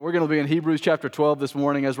We're going to be in Hebrews chapter 12 this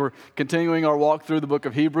morning as we're continuing our walk through the book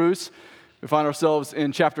of Hebrews. We find ourselves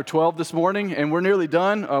in chapter 12 this morning, and we're nearly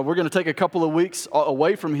done. We're going to take a couple of weeks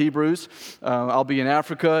away from Hebrews. I'll be in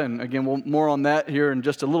Africa, and again, more on that here in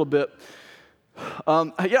just a little bit.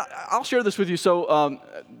 I'll share this with you. So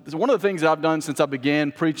one of the things that I've done since I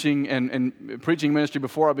began preaching and preaching ministry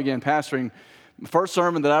before I began pastoring, the first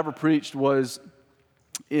sermon that I ever preached was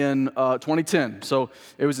in 2010. So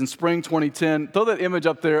it was in spring 2010. Throw that image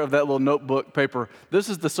up there of that little notebook paper. This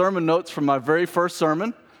is the sermon notes from my very first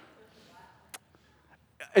sermon.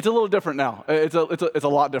 It's a little different now. It's a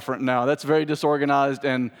lot different now. That's very disorganized,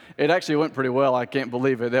 and it actually went pretty well. I can't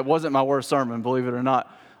believe it. That wasn't my worst sermon, believe it or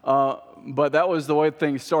not. But that was the way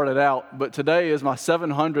things started out. But today is my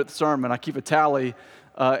 700th sermon. I keep a tally,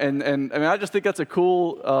 and I mean, I just think that's a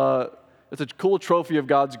cool. It's a cool trophy of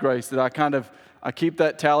God's grace that I keep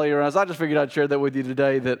that tally around. I just figured I'd share that with you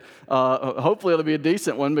today, that hopefully it'll be a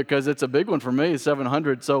decent one because it's a big one for me,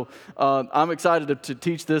 700. So I'm excited to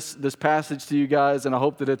teach this passage to you guys, and I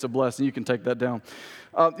hope that it's a blessing. You can take that down.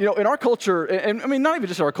 In our culture, and I mean, not even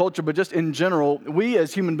just our culture, but just in general, we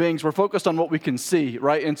as human beings, we're focused on what we can see,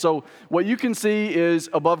 right? And so what you can see is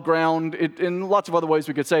above ground. In lots of other ways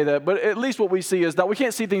we could say that, but at least what we see is that we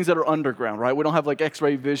can't see things that are underground, right? We don't have like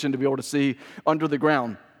X-ray vision to be able to see under the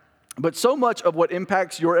ground. But so much of what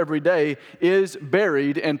impacts your everyday is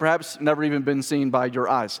buried and perhaps never even been seen by your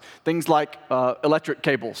eyes. Things like electric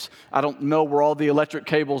cables. I don't know where all the electric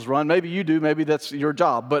cables run. Maybe you do. Maybe that's your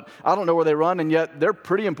job. But I don't know where they run, and yet they're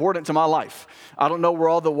pretty important to my life. I don't know where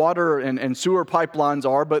all the water and sewer pipelines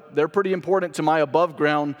are, but they're pretty important to my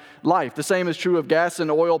above-ground life. The same is true of gas and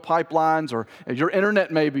oil pipelines, or your internet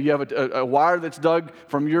maybe. You have a wire that's dug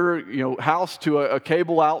from your house to a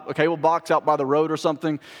cable box out by the road or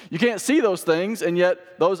something. You can't see those things, and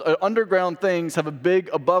yet those underground things have a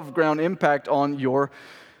big above-ground impact on your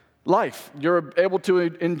life. You're able to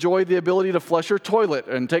enjoy the ability to flush your toilet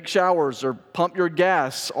and take showers or pump your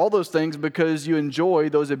gas, all those things because you enjoy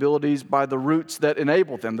those abilities by the roots that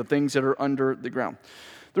enable them, the things that are under the ground.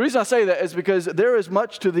 The reason I say that is because there is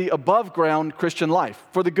much to the above-ground Christian life,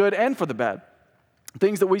 for the good and for the bad.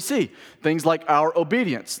 Things that we see, things like our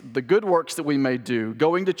obedience, the good works that we may do,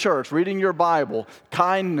 going to church, reading your Bible,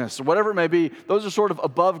 kindness, whatever it may be, those are sort of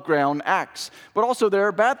above ground acts. But also there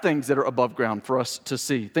are bad things that are above ground for us to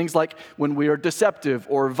see. Things like when we are deceptive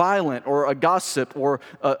or violent or a gossip or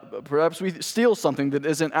perhaps we steal something that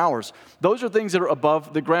isn't ours. Those are things that are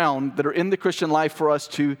above the ground that are in the Christian life for us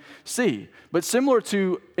to see. But similar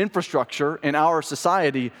to infrastructure in our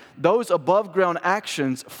society, those above ground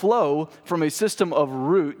actions flow from a system of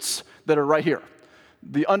roots that are right here.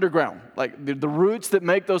 The underground, like the roots that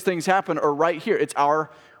make those things happen are right here. It's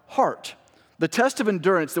our heart. The test of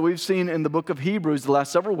endurance that we've seen in the book of Hebrews the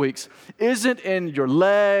last several weeks isn't in your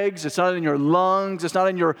legs, it's not in your lungs, it's not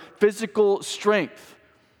in your physical strength.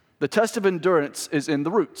 The test of endurance is in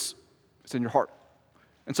the roots. It's in your heart.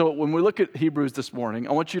 And so when we look at Hebrews this morning,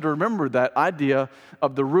 I want you to remember that idea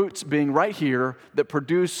of the roots being right here that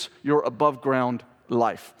produce your above ground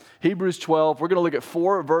life. Hebrews 12, we're going to look at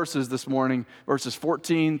 4 verses this morning, verses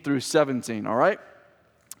 14 through 17, all right?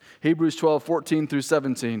 Hebrews 12, 14 through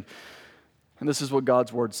 17. And this is what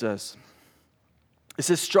God's word says. It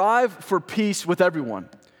says, "Strive for peace with everyone,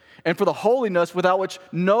 and for the holiness without which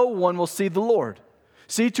no one will see the Lord.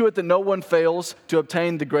 See to it that no one fails to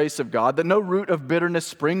obtain the grace of God, that no root of bitterness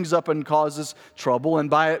springs up and causes trouble, and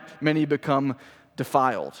by it many become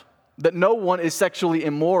defiled. That no one is sexually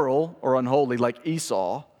immoral or unholy like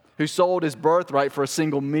Esau, who sold his birthright for a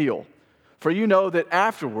single meal. For you know that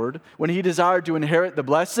afterward, when he desired to inherit the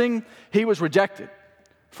blessing, he was rejected,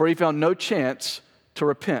 for he found no chance to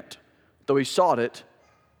repent, though he sought it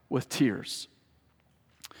with tears."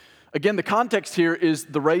 Again, the context here is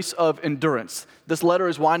the race of endurance. This letter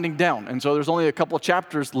is winding down, and so there's only a couple of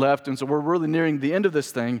chapters left, and so we're really nearing the end of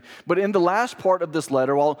this thing. But in the last part of this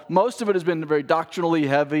letter, while most of it has been very doctrinally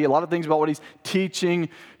heavy, a lot of things about what he's teaching,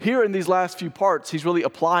 here in these last few parts, he's really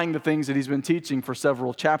applying the things that he's been teaching for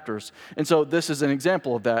several chapters. And so this is an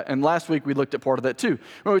example of that. And last week we looked at part of that too.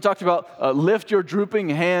 Remember we talked about lift your drooping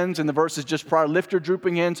hands in the verses just prior. Lift your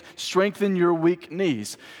drooping hands, strengthen your weak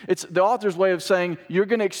knees. It's the author's way of saying you're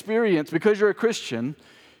going to experience, because you're a Christian,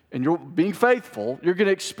 and you're being faithful, you're going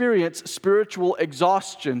to experience spiritual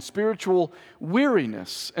exhaustion, spiritual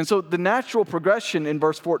weariness. And so the natural progression in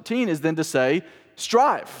verse 14 is then to say,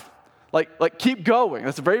 strive. Like keep going.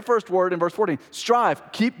 That's the very first word in verse 14.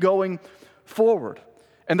 Strive, keep going forward.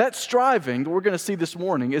 And that striving that we're going to see this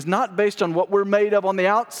morning is not based on what we're made of on the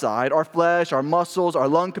outside, our flesh, our muscles, our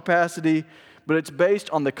lung capacity, but it's based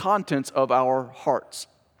on the contents of our hearts.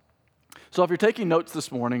 So if you're taking notes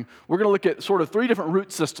this morning, we're going to look at sort of three different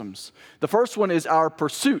root systems. The first one is our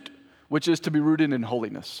pursuit, which is to be rooted in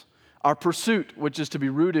holiness. Our pursuit, which is to be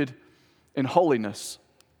rooted in holiness.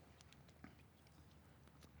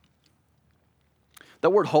 That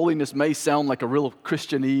word holiness may sound like a real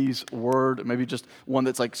Christianese word, maybe just one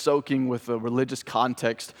that's like soaking with a religious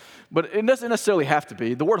context, but it doesn't necessarily have to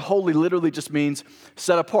be. The word holy literally just means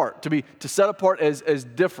set apart, to set apart as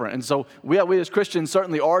different. And so we as Christians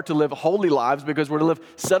certainly are to live holy lives because we're to live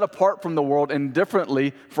set apart from the world and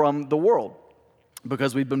differently from the world,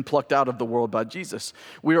 because we've been plucked out of the world by Jesus.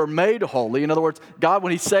 We are made holy. In other words, God,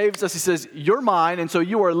 when he saves us, he says, you're mine, and so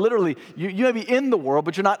you are literally, you may be in the world,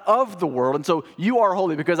 but you're not of the world, and so you are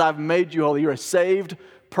holy because I've made you holy. You're a saved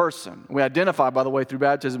person. We identify, by the way, through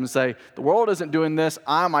baptism and say, the world isn't doing this,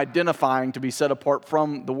 I'm identifying to be set apart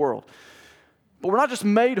from the world. But we're not just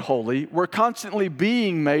made holy, we're constantly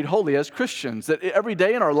being made holy as Christians. That every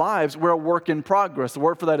day in our lives, we're a work in progress. The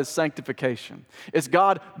word for that is sanctification. It's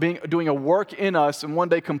God doing a work in us and one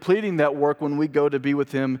day completing that work when we go to be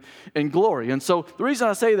with him in glory. And so the reason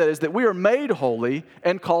I say that is that we are made holy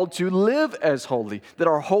and called to live as holy. That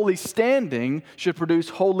our holy standing should produce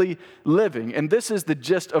holy living. And this is the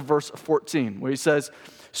gist of verse 14, where he says,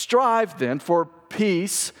 strive then for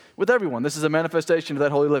peace with everyone. This is a manifestation of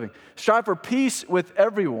that holy living. Strive for peace with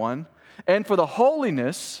everyone and for the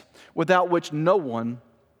holiness without which no one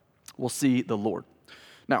will see the Lord.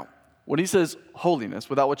 Now, when he says holiness,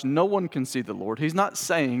 without which no one can see the Lord, he's not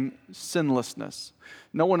saying sinlessness.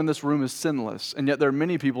 No one in this room is sinless, and yet there are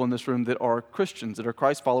many people in this room that are Christians, that are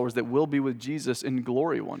Christ followers, that will be with Jesus in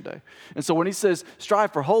glory one day. And so when he says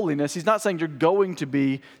strive for holiness, he's not saying you're going to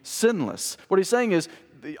be sinless. What he's saying is,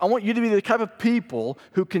 I want you to be the type of people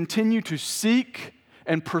who continue to seek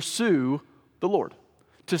and pursue the Lord.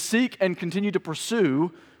 To seek and continue to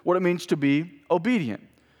pursue what it means to be obedient.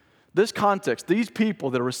 This context, these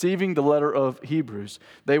people that are receiving the letter of Hebrews,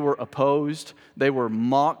 they were opposed, they were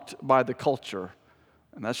mocked by the culture.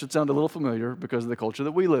 And that should sound a little familiar because of the culture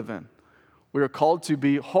that we live in. We are called to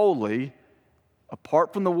be holy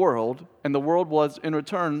apart from the world, and the world was in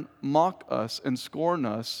return mock us and scorn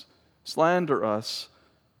us, slander us,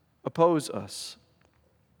 oppose us.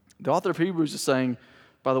 The author of Hebrews is saying,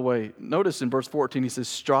 by the way, notice in verse 14, he says,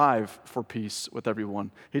 strive for peace with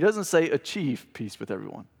everyone. He doesn't say achieve peace with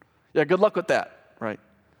everyone. Yeah, good luck with that, right?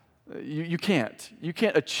 You can't. You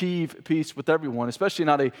can't achieve peace with everyone, especially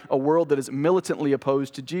not a world that is militantly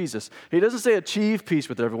opposed to Jesus. He doesn't say achieve peace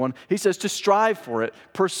with everyone. He says to strive for it,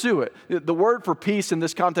 pursue it. The word for peace in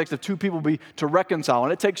this context of two people would be to reconcile,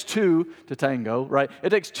 and it takes two to tango, right?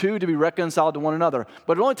 It takes two to be reconciled to one another,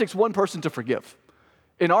 but it only takes one person to forgive.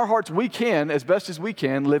 In our hearts, we can, as best as we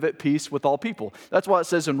can, live at peace with all people. That's why it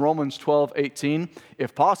says in Romans 12:18,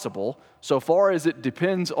 if possible, so far as it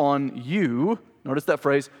depends on you, notice that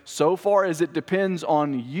phrase, so far as it depends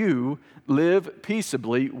on you, live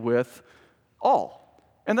peaceably with all.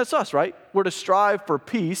 And that's us, right? We're to strive for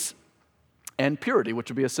peace and purity,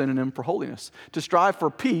 which would be a synonym for holiness. To strive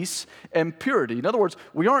for peace and purity. In other words,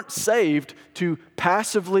 we aren't saved to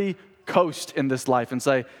passively coast in this life and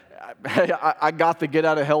say, hey, I got the get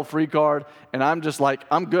out of hell free card, and I'm just like,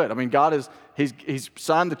 I'm good. I mean, God he's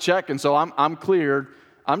signed the check, and so I'm cleared.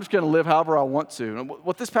 I'm just going to live however I want to. And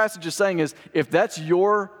what this passage is saying is, if that's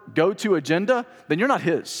your go-to agenda, then you're not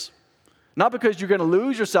his. Not because you're going to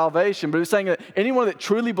lose your salvation, but it's saying that anyone that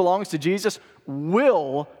truly belongs to Jesus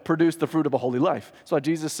will produce the fruit of a holy life. That's why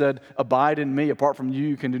Jesus said, abide in me. Apart from you,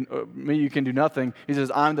 you can do nothing. He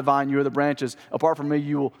says, I'm the vine, you are the branches. Apart from me,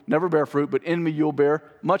 you will never bear fruit, but in me you'll bear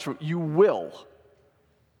much fruit. You will.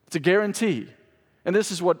 It's a guarantee. And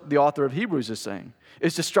this is what the author of Hebrews is saying,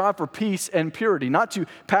 is to strive for peace and purity, not to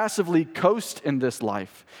passively coast in this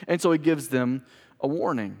life. And so he gives them a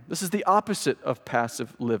warning. This is the opposite of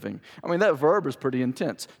passive living. I mean, that verb is pretty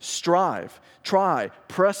intense. Strive, try,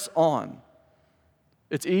 press on.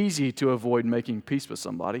 It's easy to avoid making peace with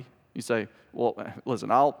somebody. You say, well,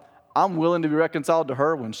 listen, I'm willing to be reconciled to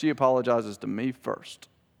her when she apologizes to me first.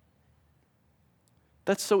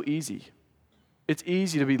 That's so easy. It's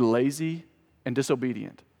easy to be lazy and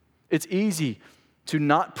disobedient. It's easy to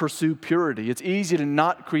not pursue purity. It's easy to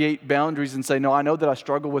not create boundaries and say, no, I know that I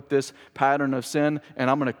struggle with this pattern of sin, and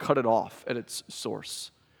I'm going to cut it off at its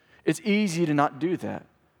source. It's easy to not do that.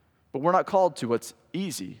 But we're not called to what's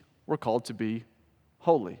easy. We're called to be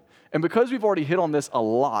holy. And because we've already hit on this a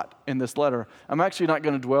lot in this letter, I'm actually not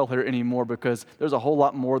going to dwell here anymore because there's a whole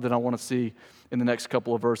lot more that I want to see in the next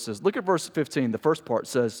couple of verses. Look at verse 15. The first part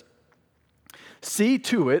says, see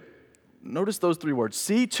to it, notice those three words,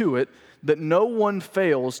 see to it that no one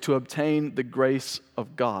fails to obtain the grace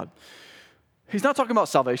of God. He's not talking about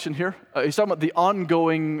salvation here. He's talking about the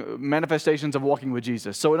ongoing manifestations of walking with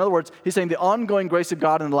Jesus. So in other words, he's saying the ongoing grace of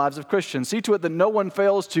God in the lives of Christians. See to it that no one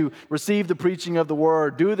fails to receive the preaching of the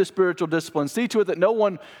word, do the spiritual disciplines. See to it that no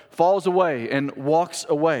one falls away and walks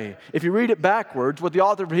away. If you read it backwards, what the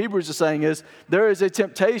author of Hebrews is saying is there is a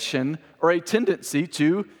temptation or a tendency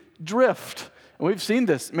to drift. And we've seen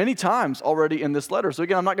this many times already in this letter. So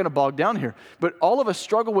again, I'm not going to bog down here. But all of us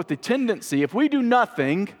struggle with the tendency, if we do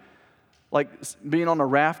nothing, like being on a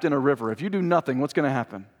raft in a river. If you do nothing, what's going to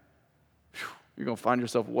happen? You're going to find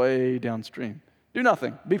yourself way downstream. Do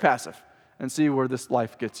nothing. Be passive and see where this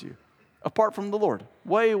life gets you. Apart from the Lord,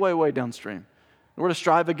 way, way, way downstream. We're to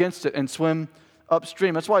strive against it and swim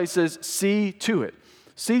upstream. That's why he says, see to it.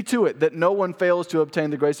 See to it that no one fails to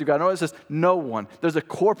obtain the grace of God. Notice it says no one. There's a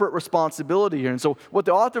corporate responsibility here. And so what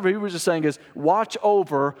the author of Hebrews is saying is watch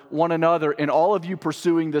over one another in all of you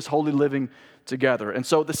pursuing this holy living together. And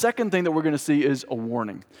so the second thing that we're going to see is a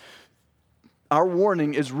warning. Our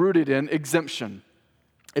warning is rooted in exemption.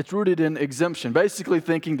 It's rooted in exemption, basically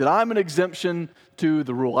thinking that I'm an exemption to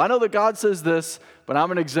the rule. I know that God says this, but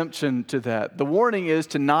I'm an exemption to that. The warning is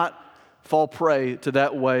to not fall prey to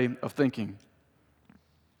that way of thinking.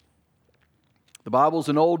 The Bible's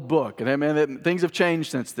an old book, and things have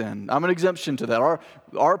changed since then. I'm an exemption to that.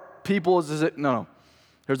 Our people is it? No.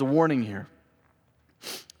 There's a warning here.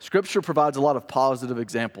 Scripture provides a lot of positive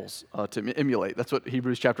examples to emulate. That's what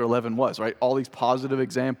Hebrews chapter 11 was, right? All these positive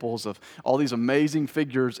examples of all these amazing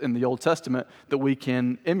figures in the Old Testament that we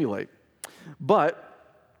can emulate. But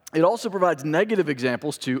it also provides negative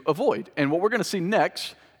examples to avoid. And what we're going to see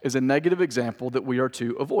next is a negative example that we are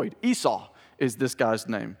to avoid. Esau is this guy's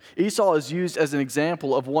name. Esau is used as an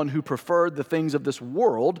example of one who preferred the things of this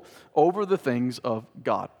world over the things of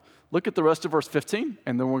God. Look at the rest of verse 15,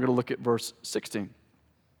 and then we're going to look at verse 16.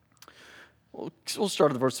 We'll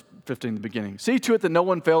start at verse 15, the beginning. See to it that no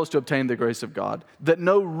one fails to obtain the grace of God, that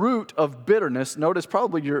no root of bitterness, notice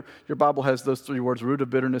probably your Bible has those three words, root of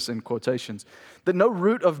bitterness in quotations, that no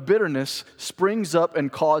root of bitterness springs up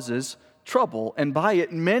and causes trouble, and by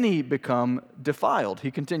it many become defiled.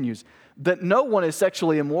 He continues, that no one is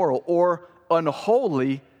sexually immoral or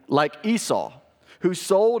unholy like Esau, who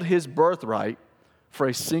sold his birthright for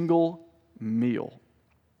a single meal.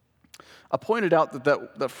 I pointed out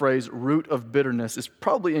that phrase, root of bitterness, is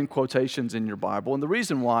probably in quotations in your Bible. And the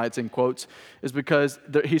reason why it's in quotes is because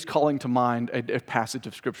he's calling to mind a passage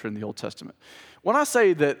of Scripture in the Old Testament. When I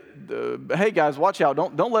say that, hey guys, watch out,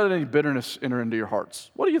 don't let any bitterness enter into your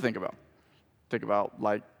hearts, what do you think about? Think about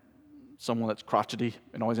like someone that's crotchety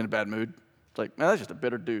and always in a bad mood. It's like, man, that's just a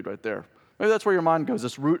bitter dude right there. Maybe that's where your mind goes,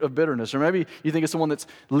 this root of bitterness. Or maybe you think of someone that's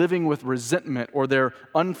living with resentment, or they're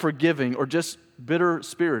unforgiving, or just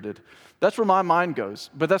bitter-spirited. That's where my mind goes.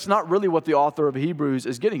 But that's not really what the author of Hebrews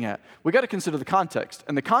is getting at. We got to consider the context.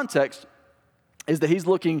 And the context is that he's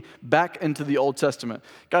looking back into the Old Testament.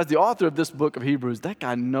 Guys, the author of this book of Hebrews, that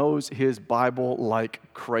guy knows his Bible like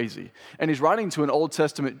crazy. And he's writing to an Old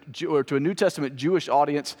Testament, or to a New Testament Jewish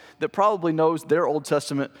audience that probably knows their Old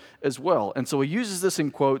Testament as well. And so he uses this in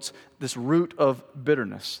quotes, this root of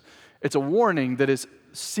bitterness. It's a warning that is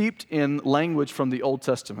seeped in language from the Old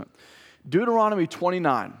Testament. Deuteronomy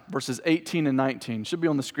 29, verses 18 and 19, should be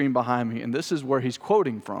on the screen behind me, and this is where he's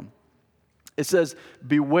quoting from. It says,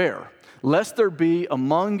 beware, lest there be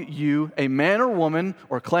among you a man or woman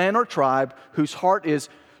or clan or tribe whose heart is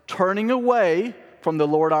turning away from the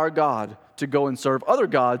Lord our God to go and serve other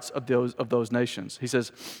gods of those nations. He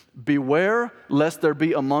says, beware, lest there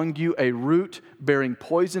be among you a root bearing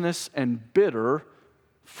poisonous and bitter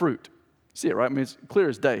fruit. See it, right? I mean, it's clear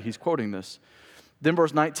as day. He's quoting this. Then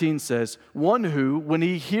verse 19 says, one who, when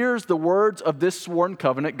he hears the words of this sworn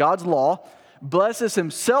covenant, God's law, blesses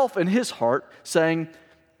himself in his heart, saying,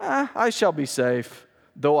 I shall be safe,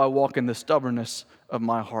 though I walk in the stubbornness of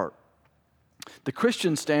my heart. The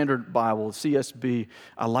Christian Standard Bible, CSB,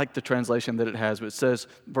 I like the translation that it has, but it says,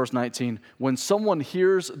 verse 19, when someone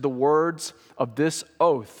hears the words of this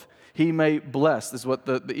oath, he may bless. This is what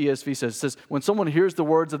the ESV says. It says, when someone hears the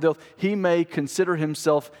words of the oath, he may consider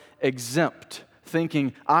himself exempt,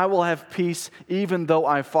 thinking, I will have peace even though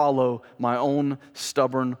I follow my own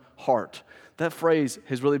stubborn heart. That phrase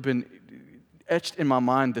has really been etched in my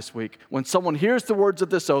mind this week. When someone hears the words of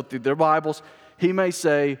this oath, their Bibles, he may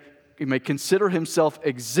consider himself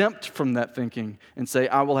exempt from that thinking and say,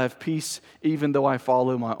 I will have peace even though I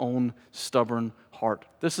follow my own stubborn heart.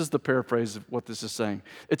 This is the paraphrase of what this is saying.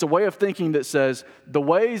 It's a way of thinking that says, the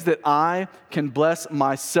ways that I can bless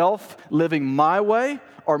myself living my way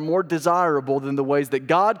are more desirable than the ways that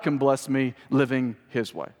God can bless me living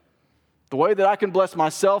His way. The way that I can bless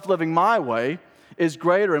myself living my way is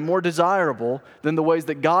greater and more desirable than the ways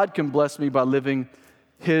that God can bless me by living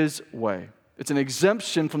His way. It's an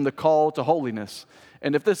exemption from the call to holiness.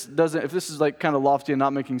 And if this is like kind of lofty and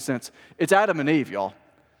not making sense, it's Adam and Eve, y'all.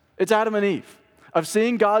 It's Adam and Eve. Of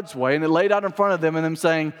seeing God's way and it laid out in front of them and them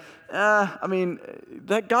saying,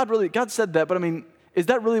 that God said that, but is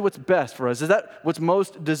that really what's best for us? Is that what's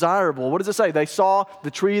most desirable? What does it say? They saw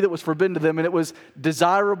the tree that was forbidden to them and it was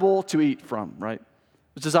desirable to eat from, right?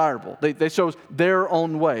 It's desirable. They chose their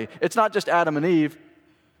own way. It's not just Adam and Eve,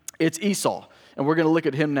 it's Esau. And we're going to look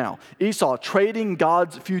at him now. Esau trading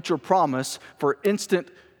God's future promise for instant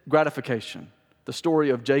gratification. The story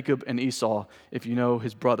of Jacob and Esau, if you know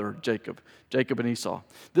his brother Jacob and Esau.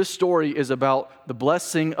 This story is about the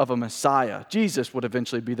blessing of a Messiah. Jesus would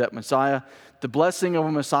eventually be that Messiah. The blessing of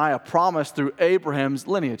a Messiah promised through Abraham's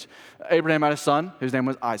lineage. Abraham had a son, his name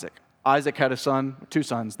was Isaac. Isaac had two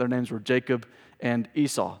sons. Their names were Jacob and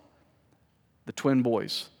Esau, the twin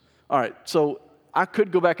boys. All right, so I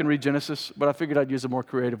could go back and read Genesis, but I figured I'd use a more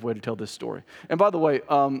creative way to tell this story. And by the way,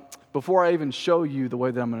 before I even show you the way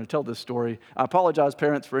that I'm going to tell this story, I apologize,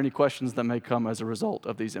 parents, for any questions that may come as a result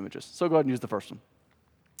of these images. So go ahead and use the first one.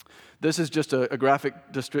 This is just a graphic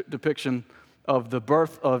depiction of the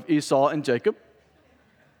birth of Esau and Jacob.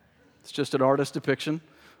 It's just an artist depiction.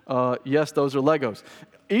 Yes, those are Legos.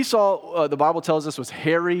 Esau, the Bible tells us, was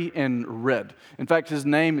hairy and red. In fact, his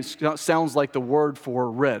name sounds like the word for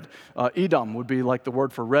red. Edom would be like the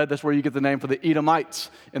word for red. That's where you get the name for the Edomites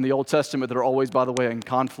in the Old Testament that are always, by the way, in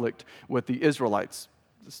conflict with the Israelites.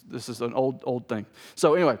 This is an old thing.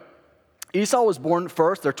 So anyway, Esau was born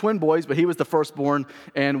first. They're twin boys, but he was the firstborn.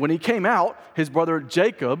 And when he came out, his brother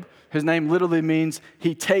Jacob, his name literally means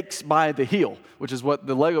he takes by the heel, which is what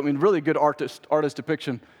the Lego, really good artist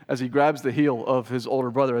depiction as he grabs the heel of his older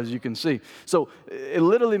brother, as you can see. So it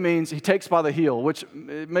literally means he takes by the heel, which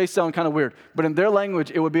it may sound kind of weird, but in their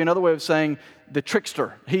language, it would be another way of saying the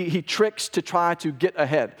trickster. He tricks to try to get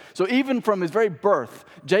ahead. So even from his very birth,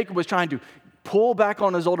 Jacob was trying to pull back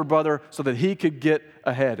on his older brother so that he could get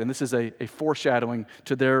ahead. And this is a foreshadowing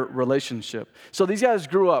to their relationship. So these guys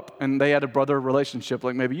grew up and they had a brother relationship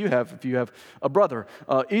like maybe you have if you have a brother.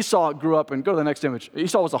 Esau grew up, and go to the next image.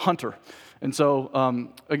 Esau was a hunter. And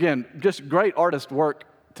so, again, just great artist work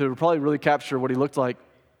to probably really capture what he looked like.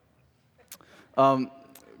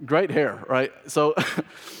 Great hair, right? So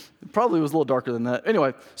probably was a little darker than that.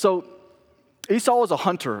 Anyway, so Esau was a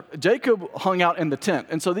hunter. Jacob hung out in the tent.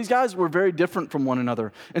 And so these guys were very different from one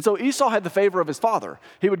another. And so Esau had the favor of his father.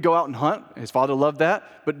 He would go out and hunt. His father loved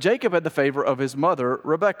that. But Jacob had the favor of his mother,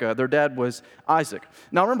 Rebekah. Their dad was Isaac.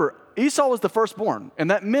 Now remember, Esau was the firstborn. And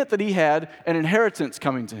that meant that he had an inheritance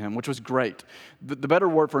coming to him, which was great. The better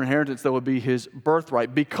word for inheritance, though, would be his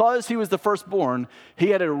birthright. Because he was the firstborn,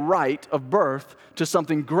 he had a right of birth to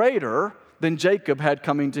something greater than Jacob had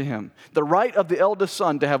coming to him. The right of the eldest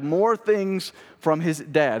son to have more things from his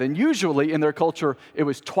dad. And usually in their culture, it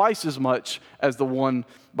was twice as much as the one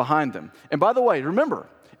behind them. And by the way, remember,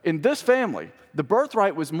 in this family, the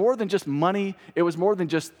birthright was more than just money. It was more than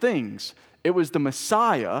just things. It was the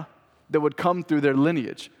Messiah that would come through their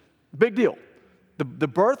lineage. Big deal. The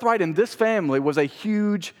birthright in this family was a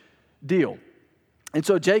huge deal. And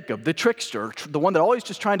so Jacob, the trickster, the one that always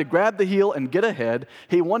just trying to grab the heel and get ahead,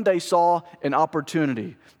 he one day saw an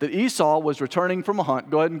opportunity that Esau was returning from a hunt.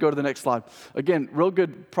 Go ahead and go to the next slide. Again, real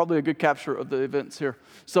good, probably a good capture of the events here.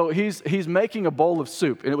 So he's making a bowl of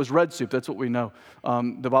soup, and it was red soup. That's what we know.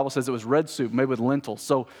 The Bible says it was red soup made with lentils.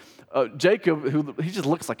 So Jacob, he just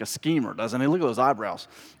looks like a schemer, doesn't he? Look at those eyebrows.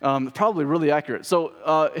 Probably really accurate.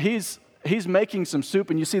 So he's making some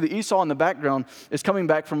soup, and you see the Esau in the background is coming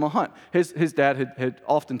back from a hunt. His dad had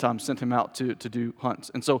oftentimes sent him out to do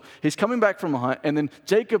hunts. And so he's coming back from a hunt, and then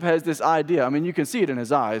Jacob has this idea. You can see it in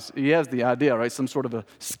his eyes. He has the idea, right? Some sort of a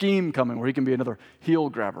scheme coming where he can be another heel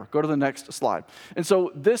grabber. Go to the next slide. And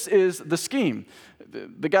so this is the scheme.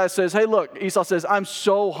 The guy says, hey, look, Esau says, I'm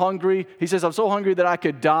so hungry. He says, I'm so hungry that I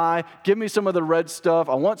could die. Give me some of the red stuff.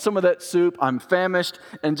 I want some of that soup. I'm famished.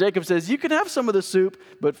 And Jacob says, you can have some of the soup,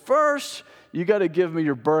 but first, you got to give me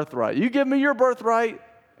your birthright. You give me your birthright,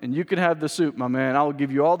 and you can have the soup, my man. I will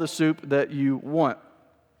give you all the soup that you want.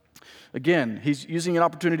 Again, he's using an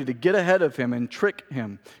opportunity to get ahead of him and trick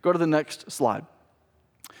him. Go to the next slide.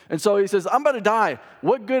 And so he says, I'm about to die.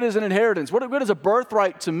 What good is an inheritance? What good is a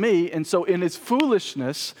birthright to me? And so in his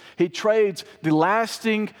foolishness, he trades the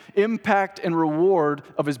lasting impact and reward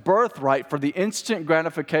of his birthright for the instant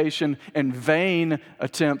gratification and vain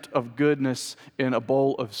attempt of goodness in a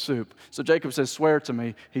bowl of soup. So Jacob says, swear to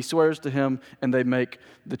me. He swears to him, and they make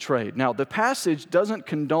the trade. Now, the passage doesn't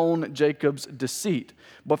condone Jacob's deceit,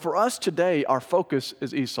 but for us today, our focus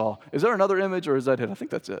is Esau. Is there another image, or is that it? I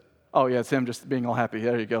think that's it. Oh, yeah, it's him just being all happy.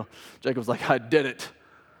 There you go. Jacob's like, I did it.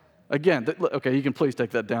 Again, okay, you can please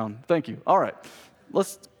take that down. Thank you. All right,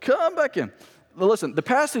 let's come back in. Listen, the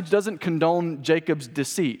passage doesn't condone Jacob's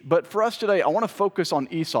deceit, but for us today, I want to focus on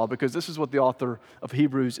Esau because this is what the author of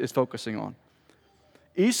Hebrews is focusing on.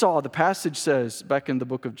 Esau, the passage says, back in the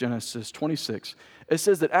book of Genesis 26, it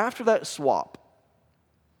says that after that swap,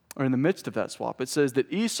 or in the midst of that swap, it says that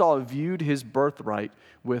Esau viewed his birthright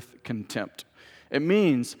with contempt. It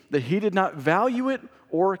means that he did not value it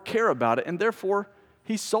or care about it, and therefore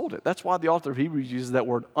he sold it. That's why the author of Hebrews uses that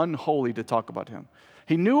word unholy to talk about him.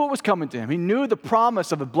 He knew what was coming to him. He knew the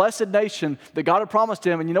promise of a blessed nation that God had promised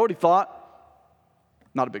him, and you know what he thought?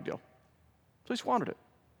 Not a big deal. So he squandered it.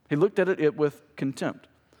 He looked at it with contempt.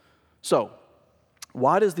 So,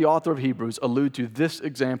 why does the author of Hebrews allude to this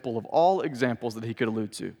example of all examples that he could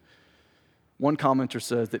allude to? One commenter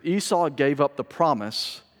says that Esau gave up the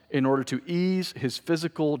promise in order to ease his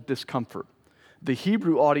physical discomfort. The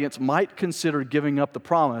Hebrew audience might consider giving up the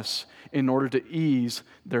promise in order to ease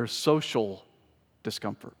their social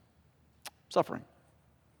discomfort, suffering.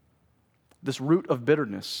 This root of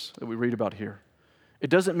bitterness that we read about here, it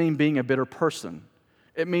doesn't mean being a bitter person.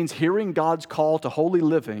 It means hearing God's call to holy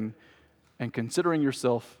living and considering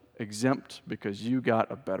yourself exempt because you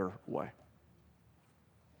got a better way.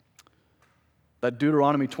 That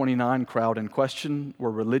Deuteronomy 29 crowd in question were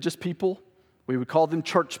religious people. We would call them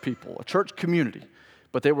church people, a church community.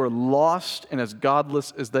 But they were lost and as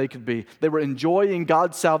godless as they could be. They were enjoying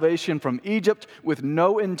God's salvation from Egypt with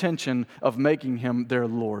no intention of making him their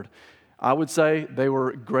Lord. I would say they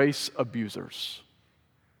were grace abusers.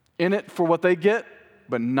 In it for what they get,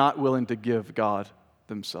 but not willing to give God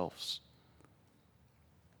themselves.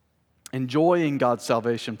 Enjoying God's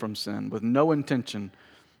salvation from sin with no intention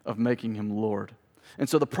of making him Lord. And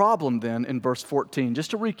so the problem then in verse 14,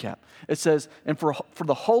 just to recap, it says, and for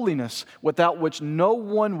the holiness without which no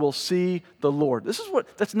one will see the Lord.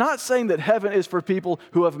 That's not saying that heaven is for people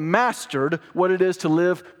who have mastered what it is to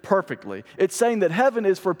live perfectly. It's saying that heaven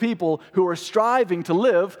is for people who are striving to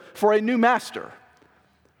live for a new master.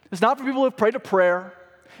 It's not for people who have prayed a prayer.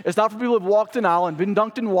 It's not for people who have walked an aisle and been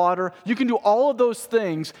dunked in water. You can do all of those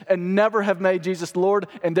things and never have made Jesus Lord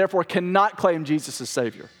and therefore cannot claim Jesus as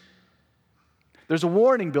Savior. There's a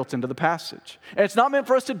warning built into the passage. And it's not meant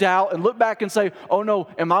for us to doubt and look back and say, oh no,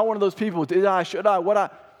 am I one of those people? Did I, should I, what I?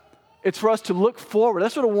 It's for us to look forward.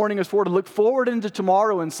 That's what a warning is for, to look forward into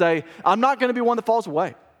tomorrow and say, I'm not going to be one that falls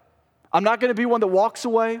away. I'm not going to be one that walks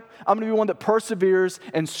away. I'm going to be one that perseveres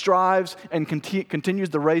and strives and continues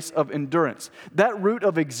the race of endurance. That root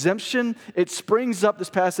of exemption, it springs up, this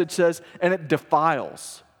passage says, and it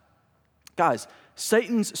defiles. Guys,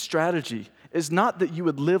 Satan's strategy is not that you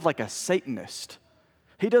would live like a Satanist.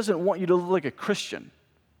 He doesn't want you to live like a Christian.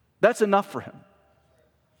 That's enough for him.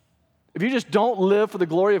 If you just don't live for the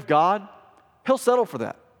glory of God, he'll settle for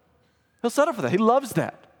that. He'll settle for that. He loves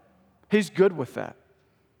that. He's good with that.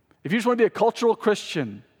 If you just want to be a cultural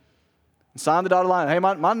Christian, sign the dotted line. Hey,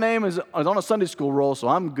 my name is on a Sunday school roll, so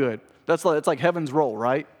I'm good. That's like heaven's roll,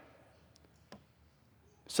 right?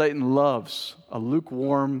 Satan loves a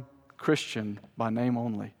lukewarm Christian by name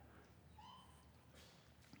only.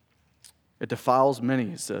 It defiles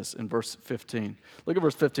many, it says in verse 15. Look at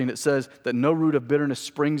verse 15. It says that no root of bitterness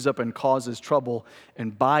springs up and causes trouble,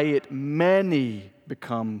 and by it many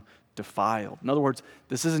become defiled. In other words,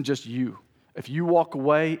 this isn't just you. If you walk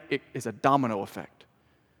away, it is a domino effect.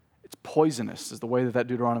 It's poisonous, is the way that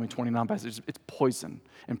Deuteronomy 29 passage is. It's poison.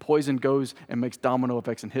 And poison goes and makes domino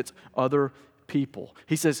effects and hits other people.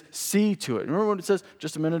 He says, see to it. Remember what it says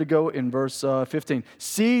just a minute ago in verse 15?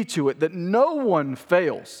 See to it that no one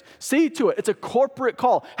fails. See to it. It's a corporate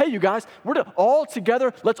call. Hey, you guys, we're all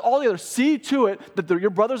together. Let's all together see to it that your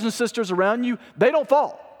brothers and sisters around you, they don't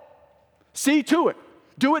fall. See to it.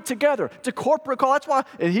 Do it together. It's a corporate call. That's why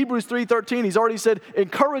in Hebrews 3:13, he's already said,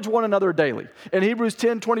 encourage one another daily. In Hebrews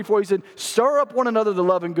 10:24, he said, stir up one another to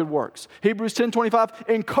love and good works. Hebrews 10:25,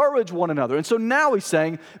 encourage one another. And so now he's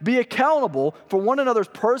saying, be accountable for one another's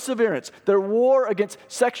perseverance, their war against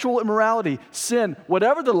sexual immorality, sin,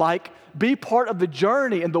 whatever the like, be part of the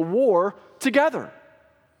journey and the war together.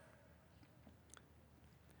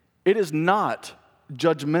 It is not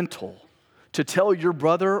judgmental to tell your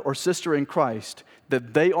brother or sister in Christ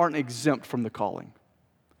that they aren't exempt from the calling.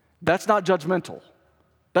 That's not judgmental.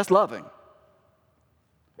 That's loving.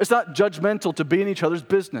 It's not judgmental to be in each other's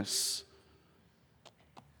business.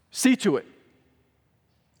 See to it.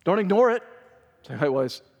 Don't ignore it. Say, hey, well,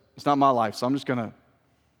 it's not my life, so I'm just going to.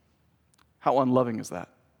 How unloving is that?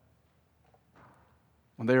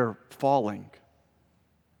 When they are falling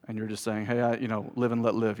and you're just saying, hey, live and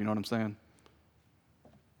let live, you know what I'm saying?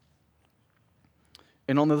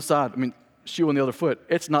 And on the other side, shoe on the other foot,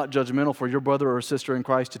 it's not judgmental for your brother or sister in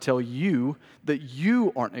Christ to tell you that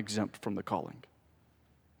you aren't exempt from the calling.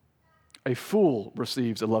 A fool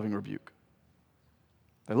receives a loving rebuke.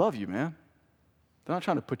 They love you, man. They're not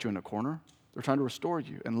trying to put you in a corner. They're trying to restore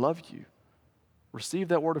you and love you. Receive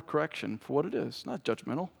that word of correction for what it is. It's not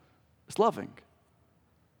judgmental. It's loving.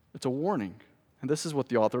 It's a warning. And this is what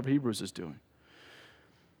the author of Hebrews is doing.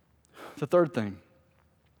 The third thing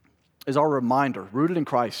is our reminder, rooted in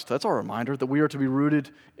Christ. That's our reminder that we are to be rooted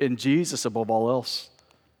in Jesus above all else.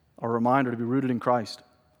 Our reminder to be rooted in Christ.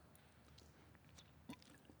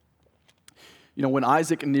 When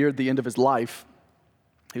Isaac neared the end of his life,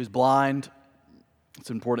 he was blind. It's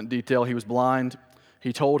an important detail. He was blind.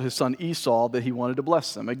 He told his son Esau that he wanted to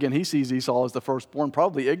bless him. Again, he sees Esau as the firstborn,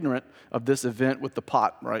 probably ignorant of this event with the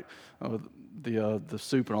pot, right? The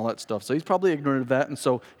soup and all that stuff. So he's probably ignorant of that. And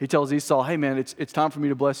so he tells Esau, hey man, it's time for me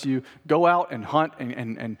to bless you. Go out and hunt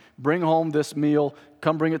and bring home this meal.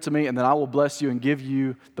 Come bring it to me, and then I will bless you and give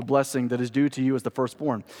you the blessing that is due to you as the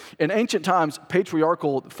firstborn. In ancient times,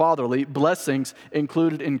 patriarchal fatherly blessings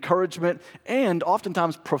included encouragement and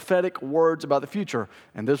oftentimes prophetic words about the future.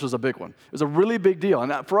 And this was a big one. It was a really big deal.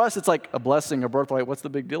 And for us, it's like a blessing, a birthright. What's the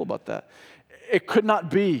big deal about that? It could not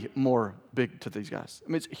be more big to these guys.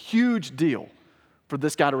 It's a huge deal for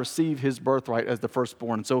this guy to receive his birthright as the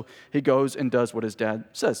firstborn. And so he goes and does what his dad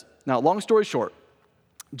says. Now, long story short,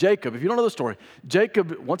 Jacob, if you don't know the story,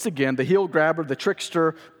 Jacob, once again, the heel grabber, the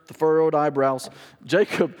trickster, the furrowed eyebrows,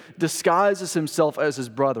 Jacob disguises himself as his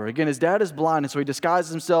brother. Again, his dad is blind, and so he disguises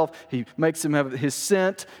himself. He makes him have his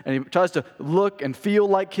scent, and he tries to look and feel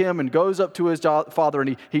like him and goes up to his father,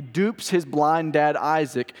 and he dupes his blind dad,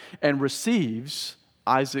 Isaac, and receives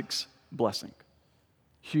Isaac's blessing.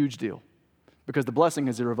 Huge deal, because the blessing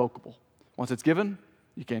is irrevocable. Once it's given,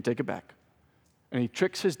 you can't take it back. And he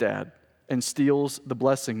tricks his dad and steals the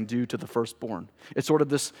blessing due to the firstborn. It's sort of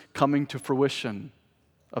this coming to fruition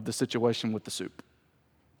of the situation with the soup.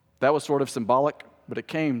 That was sort of symbolic, but it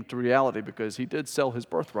came to reality because he did sell his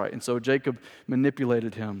birthright. And so Jacob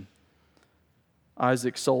manipulated him.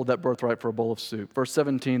 Isaac sold that birthright for a bowl of soup. Verse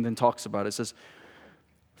 17 then talks about it. It says,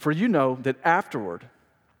 for you know that afterward,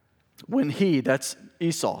 when he, that's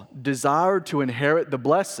Esau, desired to inherit the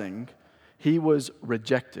blessing, he was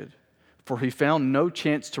rejected, for he found no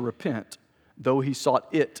chance to repent, though he sought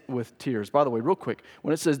it with tears. By the way, real quick,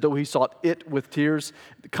 when it says though he sought it with tears,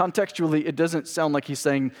 contextually, it doesn't sound like he's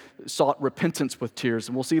saying sought repentance with tears,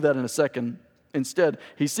 and we'll see that in a second. Instead,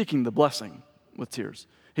 he's seeking the blessing with tears.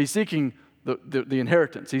 He's seeking the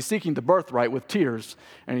inheritance. He's seeking the birthright with tears,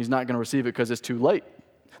 and he's not going to receive it because it's too late.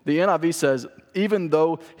 The NIV says, even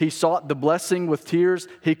though he sought the blessing with tears,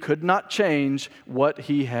 he could not change what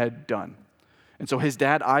he had done. And so his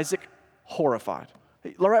dad, Isaac, horrified.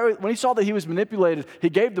 When he saw that he was manipulated, he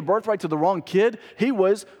gave the birthright to the wrong kid, he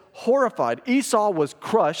was horrified. Esau was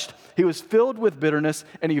crushed, he was filled with bitterness,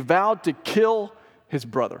 and he vowed to kill his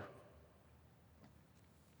brother.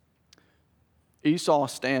 Esau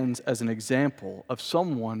stands as an example of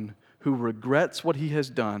someone who regrets what he has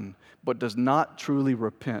done, but does not truly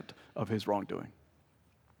repent of his wrongdoing.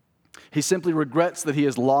 He simply regrets that he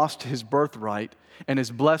has lost his birthright and his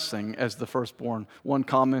blessing as the firstborn. One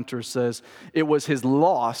commenter says, it was his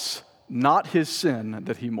loss, not his sin,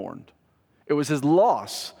 that he mourned. It was his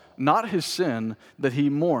loss, not his sin, that he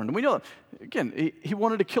mourned. And we know, again, he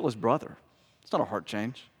wanted to kill his brother. It's not a heart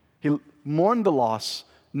change. He mourned the loss,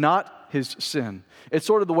 not his sin. It's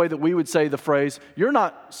sort of the way that we would say the phrase, you're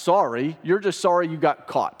not sorry, you're just sorry you got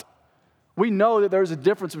caught. We know that there's a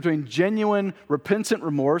difference between genuine, repentant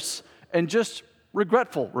remorse and just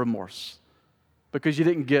regretful remorse because you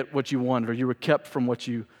didn't get what you wanted or you were kept from what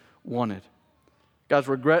you wanted. Guys,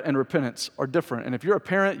 regret and repentance are different. And if you're a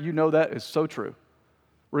parent, you know that is so true.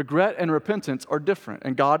 Regret and repentance are different.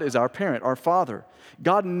 And God is our parent, our Father.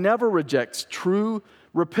 God never rejects true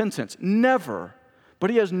repentance. Never. But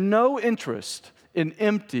He has no interest in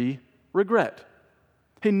empty regret.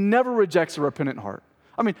 He never rejects a repentant heart.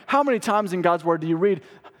 I mean, how many times in God's Word do you read,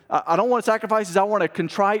 I don't want sacrifices, I want a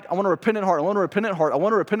contrite, I want a repentant heart, I want a repentant heart, I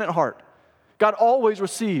want a repentant heart. God always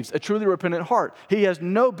receives a truly repentant heart. He has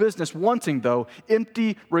no business wanting, though,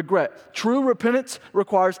 empty regret. True repentance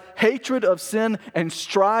requires hatred of sin and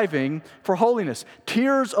striving for holiness.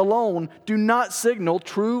 Tears alone do not signal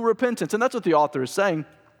true repentance. And that's what the author is saying.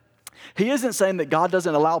 He isn't saying that God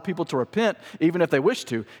doesn't allow people to repent even if they wish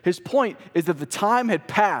to. His point is that the time had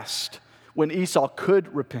passed when Esau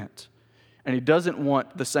could repent. And he doesn't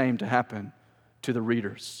want the same to happen to the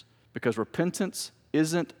readers, because repentance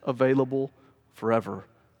isn't available forever.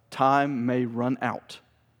 Time may run out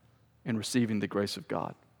in receiving the grace of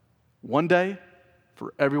God. One day,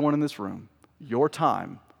 for everyone in this room, your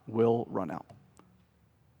time will run out.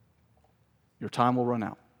 Your time will run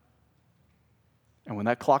out. And when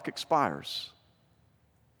that clock expires,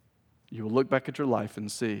 you will look back at your life and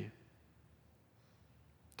see,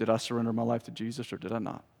 did I surrender my life to Jesus or did I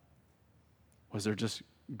not? Was there just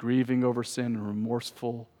grieving over sin and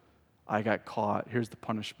remorseful, I got caught, here's the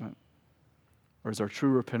punishment? Or is there true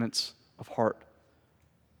repentance of heart?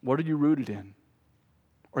 What are you rooted in?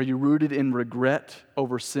 Are you rooted in regret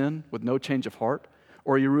over sin with no change of heart?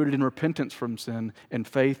 Or are you rooted in repentance from sin and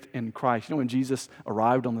faith in Christ? You know, when Jesus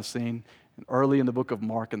arrived on the scene, early in the book of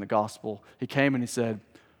Mark in the gospel, he came and he said,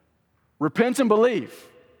 repent and believe,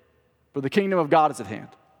 for the kingdom of God is at hand.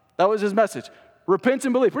 That was his message. Repent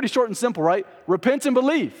and believe. Pretty short and simple, right? Repent and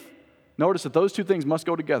believe. Notice that those two things must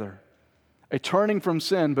go together. A turning from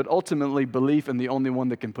sin, but ultimately belief in the only one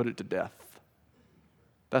that can put it to death.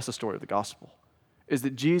 That's the story of the gospel, is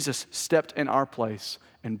that Jesus stepped in our place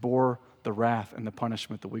and bore the wrath and the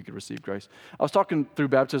punishment that we could receive grace. I was talking through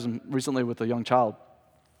baptism recently with a young child,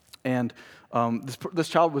 and this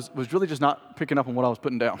child was really just not picking up on what I was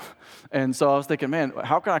putting down. And so I was thinking, man,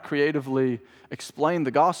 how can I creatively explain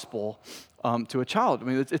the gospel to a child? I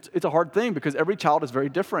mean, it's a hard thing because every child is very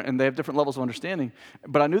different and they have different levels of understanding.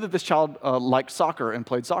 But I knew that this child liked soccer and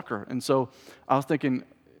played soccer. And so I was thinking,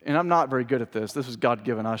 and I'm not very good at this. This was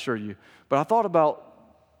God-given, I assure you. But I thought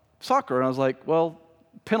about soccer, and I was like, well,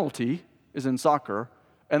 penalty is in soccer,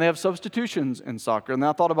 and they have substitutions in soccer. And then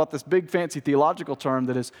I thought about this big fancy theological term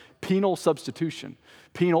that is penal substitution.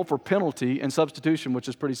 Penal for penalty and substitution, which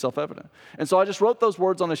is pretty self-evident. And so I just wrote those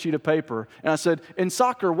words on a sheet of paper, and I said, in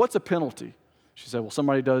soccer, what's a penalty? She said, well,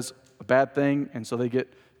 somebody does a bad thing, and so they get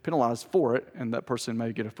penalized for it, and that person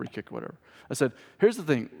may get a free kick or whatever. I said, here's the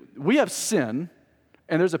thing. We have sin,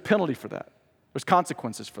 and there's a penalty for that. There's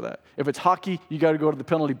consequences for that. If it's hockey, you got to go to the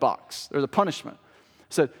penalty box. There's a punishment. I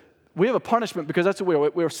said, we have a punishment because that's what we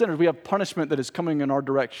are. We are sinners. We have punishment that is coming in our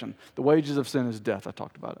direction. The wages of sin is death. I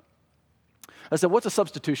talked about it. I said, what's a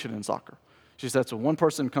substitution in soccer? She said, so one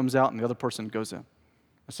person comes out and the other person goes in.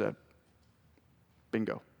 I said,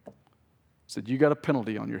 bingo. I said, you got a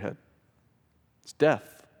penalty on your head. It's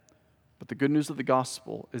death. But the good news of the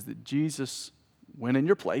gospel is that Jesus went in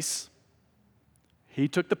your place. He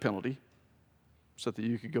took the penalty so that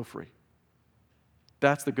you could go free.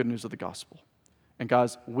 That's the good news of the gospel. And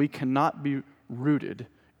guys, we cannot be rooted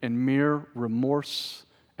in mere remorse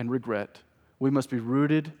and regret. We must be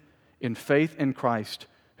rooted in faith in Christ,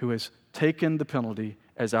 who has taken the penalty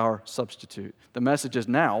as our substitute. The message is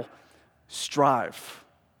now, strive.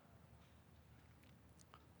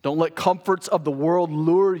 Don't let comforts of the world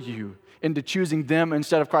lure you into choosing them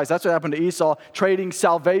instead of Christ. That's what happened to Esau, trading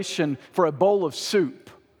salvation for a bowl of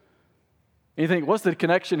soup. And you think, what's the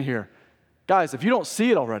connection here? Guys, if you don't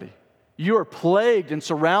see it already, you are plagued and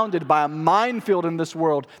surrounded by a minefield in this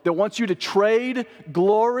world that wants you to trade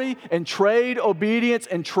glory and trade obedience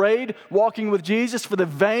and trade walking with Jesus for the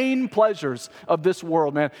vain pleasures of this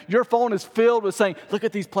world, man. Your phone is filled with saying, look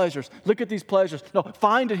at these pleasures, look at these pleasures. No,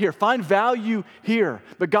 find it here, find value here.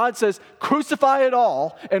 But God says, crucify it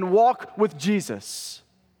all and walk with Jesus.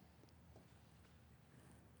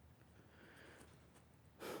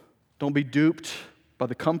 Don't be duped by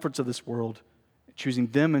the comforts of this world, choosing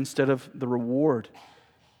them instead of the reward.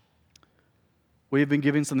 We have been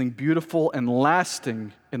given something beautiful and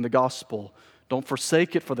lasting in the gospel. Don't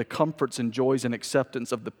forsake it for the comforts and joys and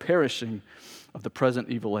acceptance of the perishing of the present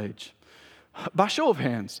evil age. By show of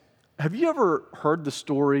hands, have you ever heard the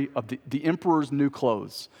story of the emperor's new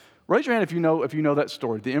clothes? Raise your hand if you know that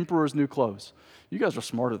story, the emperor's new clothes. You guys are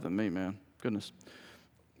smarter than me, man. Goodness.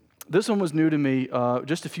 This one was new to me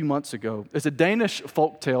just a few months ago. It's a Danish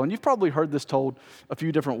folk tale, and you've probably heard this told a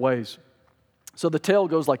few different ways. So the tale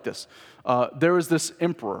goes like this. There is this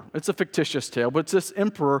emperor. It's a fictitious tale, but it's this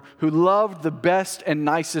emperor who loved the best and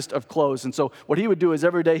nicest of clothes. And so what he would do is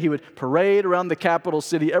every day he would parade around the capital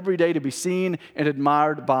city every day to be seen and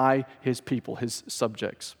admired by his people, his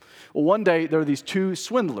subjects. Well, one day there were these two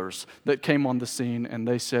swindlers that came on the scene, and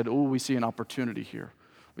they said, oh, we see an opportunity here.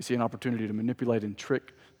 We see an opportunity to manipulate and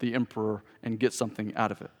trick the emperor and get something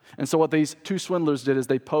out of it. And so what these two swindlers did is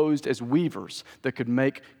they posed as weavers that could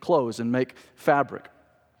make clothes and make fabric.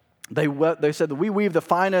 They said that we weave the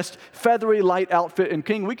finest feathery light outfit, and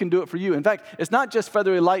king, we can do it for you. In fact, it's not just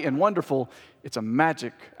feathery light and wonderful, it's a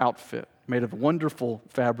magic outfit made of wonderful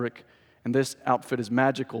fabric. And this outfit is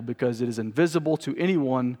magical because it is invisible to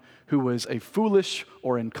anyone who is a foolish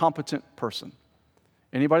or incompetent person.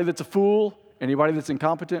 Anybody that's a fool, anybody that's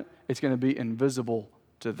incompetent, it's going to be invisible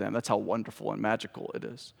to them. That's how wonderful and magical it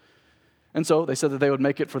is. And so they said that they would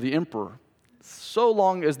make it for the emperor, so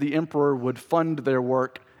long as the emperor would fund their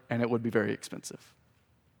work, and it would be very expensive.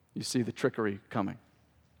 You see the trickery coming.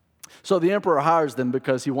 So the emperor hires them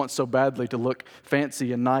because he wants so badly to look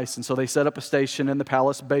fancy and nice. And so they set up a station in the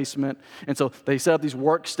palace basement. And so they set up these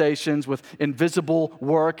workstations with invisible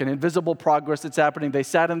work and invisible progress that's happening. They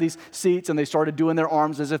sat in these seats and they started doing their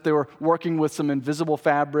arms as if they were working with some invisible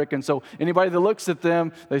fabric. And so anybody that looks at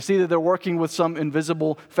them, they see that they're working with some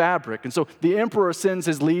invisible fabric. And so the emperor sends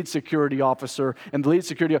his lead security officer, and the lead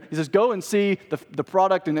security, he says, go and see the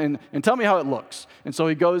product and tell me how it looks. And so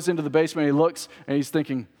he goes into the basement, he looks, and he's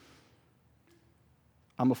thinking,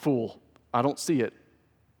 I'm a fool. I don't see it.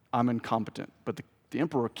 I'm incompetent. But the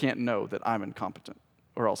emperor can't know that I'm incompetent,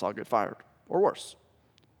 or else I'll get fired, or worse.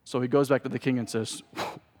 So he goes back to the king and says,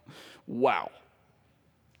 wow.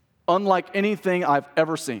 Unlike anything I've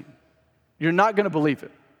ever seen. You're not going to believe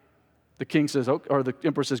it. The king says, or the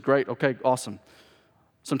emperor says, great, okay, awesome.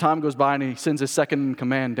 Some time goes by and he sends his second in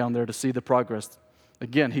command down there to see the progress.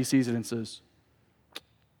 Again, he sees it and says,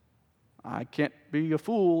 I can't be a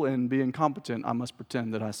fool and be incompetent. I must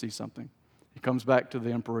pretend that I see something. He comes back to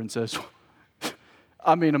the emperor and says,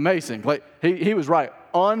 I mean, amazing. Like he was right.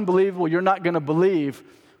 Unbelievable. You're not going to believe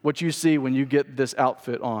what you see when you get this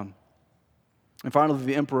outfit on. And finally,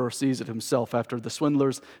 the emperor sees it himself. After the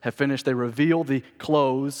swindlers have finished, they reveal the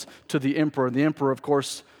clothes to the emperor. And the emperor, of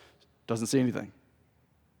course, doesn't see anything.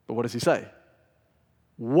 But what does he say?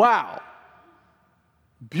 Wow.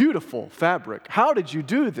 Beautiful fabric. How did you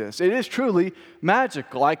do this? It is truly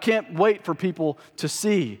magical. I can't wait for people to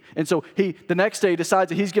see. And so the next day, decides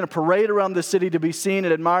that he's going to parade around the city to be seen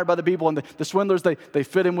and admired by the people. And the swindlers, they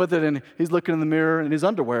fit him with it, and he's looking in the mirror in his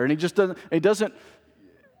underwear. And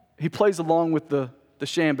he plays along with the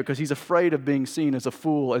sham because he's afraid of being seen as a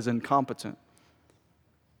fool, as incompetent.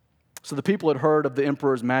 So the people had heard of the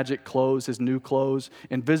emperor's magic clothes, his new clothes,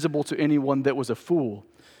 invisible to anyone that was a fool.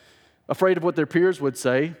 Afraid of what their peers would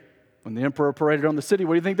say, when the emperor paraded around the city,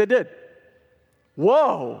 what do you think they did?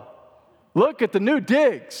 Whoa, look at the new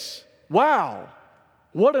digs. Wow,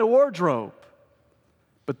 what a wardrobe.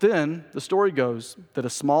 But then the story goes that a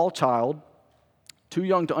small child, too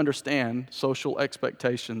young to understand social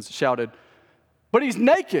expectations, shouted, but he's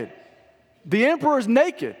naked. The emperor's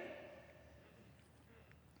naked.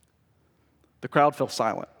 The crowd fell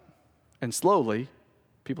silent, and slowly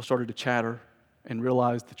people started to chatter and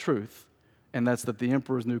realized the truth, and that's that the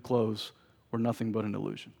emperor's new clothes were nothing but an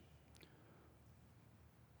illusion.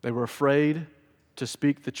 They were afraid to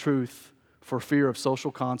speak the truth for fear of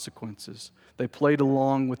social consequences. They played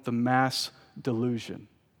along with the mass delusion.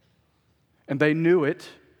 And they knew it,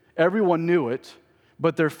 everyone knew it,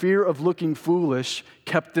 but their fear of looking foolish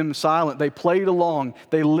kept them silent. They played along.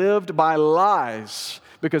 They lived by lies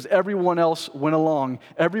because everyone else went along.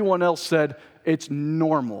 Everyone else said, it's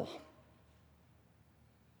normal.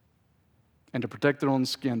 And to protect their own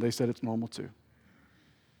skin, they said it's normal too.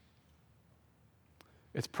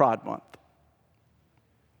 It's Pride Month.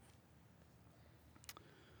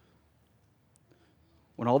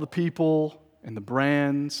 When all the people and the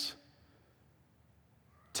brands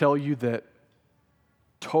tell you that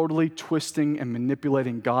totally twisting and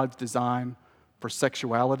manipulating God's design for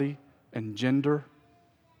sexuality and gender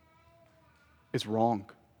is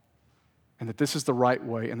wrong, and that this is the right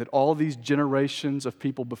way, and that all these generations of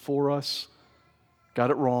people before us got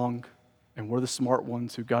it wrong, and we're the smart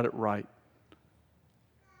ones who got it right.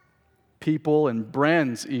 People and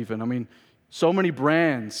brands even. I mean, so many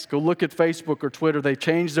brands. Go look at Facebook or Twitter. They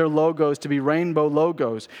changed their logos to be rainbow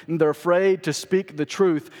logos, and they're afraid to speak the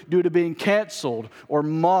truth due to being canceled or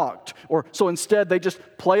mocked. So instead, they just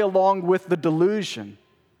play along with the delusion.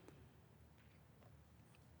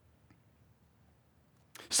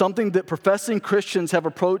 Something that professing Christians have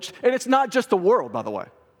approached, and it's not just the world, by the way.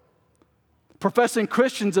 Professing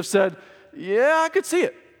Christians have said, yeah, I could see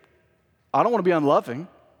it. I don't want to be unloving.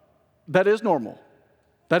 That is normal.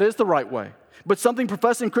 That is the right way. But something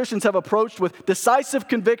professing Christians have approached with decisive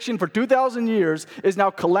conviction for 2,000 years is now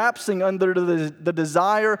collapsing under the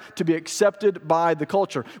desire to be accepted by the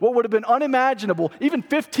culture. What would have been unimaginable even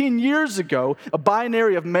 15 years ago, a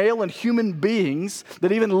binary of male and human beings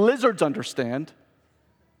that even lizards understand.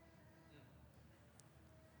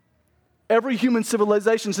 Every human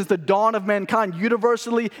civilization since the dawn of mankind,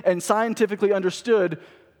 universally and scientifically understood,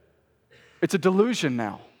 it's a delusion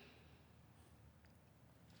now.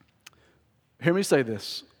 Hear me say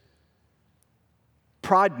this.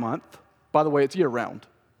 Pride Month, by the way, it's year-round.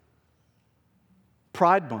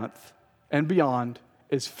 Pride Month and beyond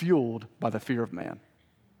is fueled by the fear of man.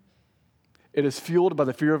 It is fueled by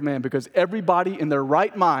the fear of man because everybody in their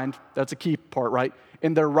right mind, that's a key part, right?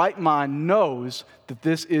 In their right mind knows that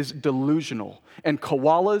this is delusional. And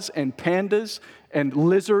koalas and pandas and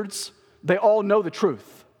lizards, they all know the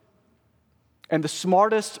truth. And the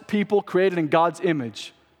smartest people created in God's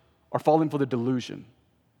image are falling for the delusion.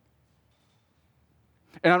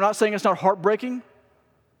 And I'm not saying it's not heartbreaking,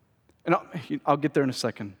 and I'll get there in a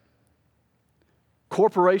second.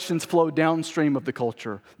 Corporations flow downstream of the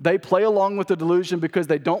culture. They play along with the delusion because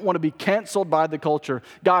they don't want to be canceled by the culture.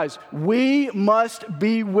 Guys, we must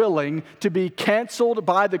be willing to be canceled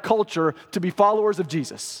by the culture to be followers of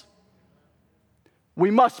Jesus. We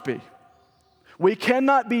must be. We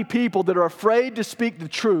cannot be people that are afraid to speak the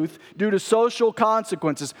truth due to social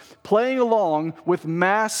consequences, playing along with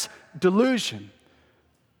mass delusion.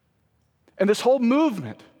 And this whole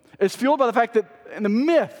movement is fueled by the fact that, and the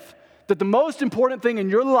myth, that the most important thing in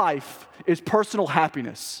your life is personal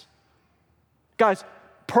happiness. Guys,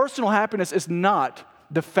 personal happiness is not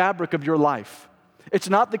the fabric of your life. It's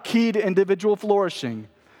not the key to individual flourishing,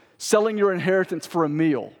 selling your inheritance for a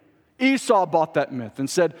meal. Esau bought that myth and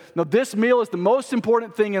said, no, this meal is the most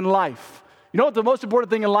important thing in life. You know what the most important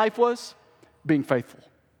thing in life was? Being faithful.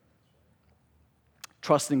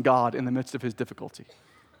 Trusting God in the midst of his difficulty.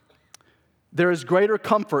 There is greater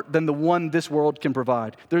comfort than the one this world can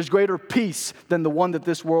provide. There's greater peace than the one that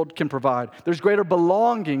this world can provide. There's greater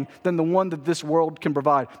belonging than the one that this world can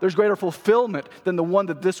provide. There's greater fulfillment than the one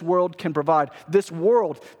that this world can provide. The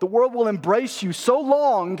world will embrace you so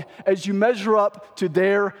long as you measure up to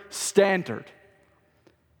their standard.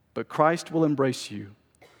 But Christ will embrace you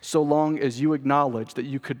so long as you acknowledge that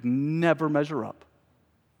you could never measure up,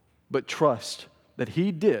 but trust that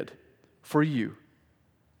he did for you,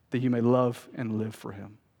 that you may love and live for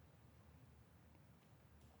him.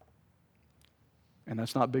 And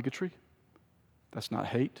that's not bigotry. That's not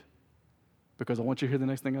hate. Because I want you to hear the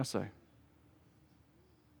next thing I say.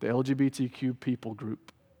 The LGBTQ people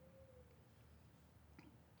group,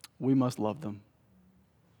 we must love them.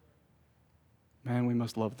 Man, we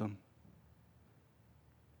must love them.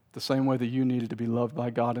 The same way that you needed to be loved by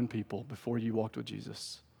God and people before you walked with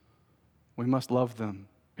Jesus. We must love them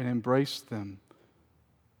and embrace them,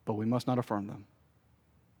 but we must not affirm them.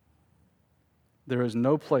 There is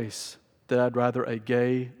no place that I'd rather a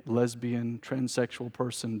gay, lesbian, transsexual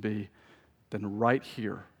person be than right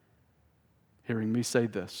here, hearing me say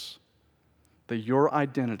this, that your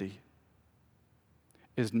identity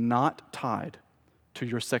is not tied to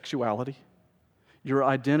your sexuality. Your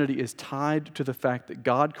identity is tied to the fact that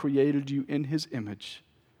God created you in his image,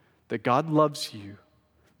 that God loves you,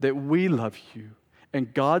 that we love you,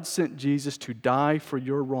 and God sent Jesus to die for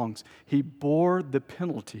your wrongs. He bore the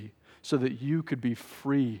penalty so that you could be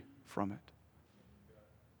free from it.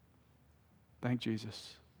 Thank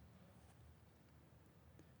Jesus.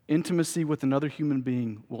 Intimacy with another human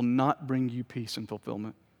being will not bring you peace and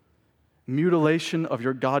fulfillment. Mutilation of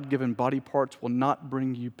your God-given body parts will not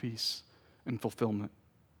bring you peace and fulfillment.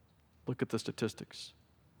 Look at the statistics.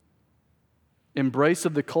 Embrace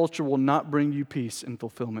of the culture will not bring you peace and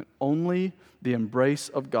fulfillment. Only the embrace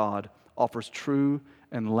of God offers true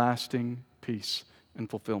and lasting peace and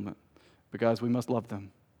fulfillment. But guys, we must love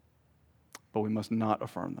them, but we must not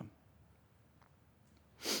affirm them.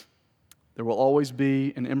 There will always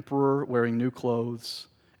be an emperor wearing new clothes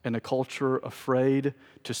and a culture afraid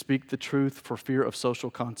to speak the truth for fear of social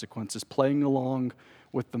consequences, playing along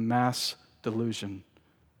with the mass delusion,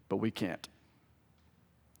 but we can't.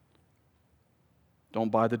 Don't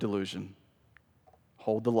buy the delusion.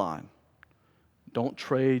 Hold the line. Don't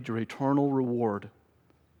trade your eternal reward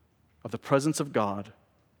of the presence of God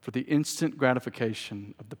for the instant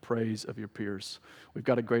gratification of the praise of your peers. We've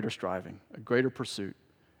got a greater striving, a greater pursuit.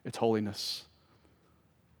 It's holiness.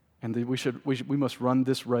 And we must run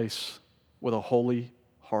this race with a holy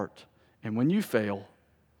heart. And when you fail,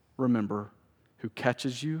 remember who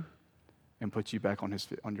catches you and puts you back on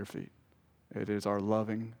your feet. It is our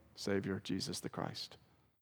loving Savior, Jesus the Christ.